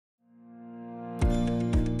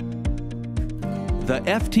The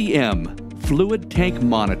FTM Fluid Tank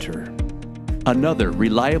Monitor, another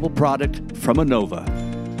reliable product from Anova.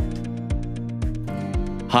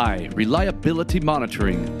 High reliability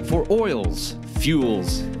monitoring for oils,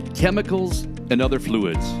 fuels, chemicals, and other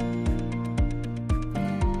fluids.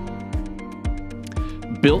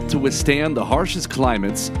 Built to withstand the harshest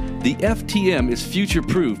climates, the FTM is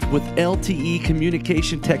future-proofed with LTE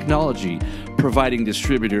communication technology, providing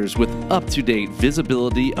distributors with up-to-date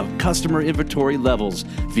visibility of customer inventory levels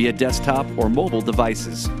via desktop or mobile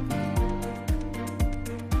devices.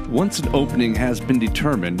 Once an opening has been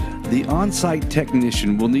determined, the on-site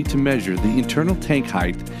technician will need to measure the internal tank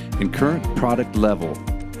height and current product level.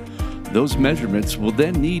 Those measurements will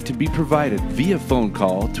then need to be provided via phone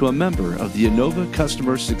call to a member of the Anova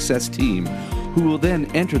Customer Success Team, who will then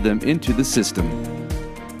enter them into the system.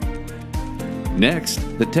 Next,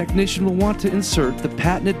 the technician will want to insert the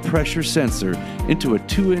patented pressure sensor into a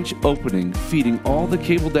 2-inch opening feeding all the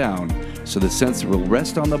cable down so the sensor will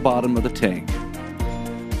rest on the bottom of the tank.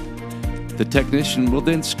 The technician will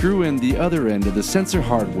then screw in the other end of the sensor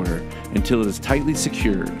hardware until it is tightly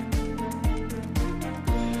secured.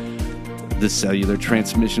 The cellular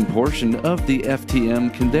transmission portion of the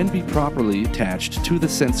FTM can then be properly attached to the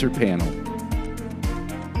sensor panel.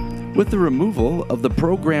 With the removal of the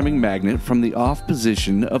programming magnet from the off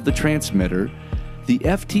position of the transmitter, the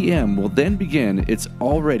FTM will then begin its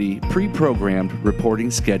already pre-programmed reporting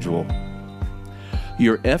schedule.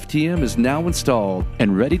 Your FTM is now installed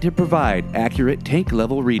and ready to provide accurate tank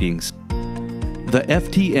level readings. The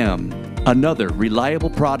FTM, another reliable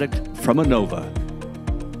product from Anova.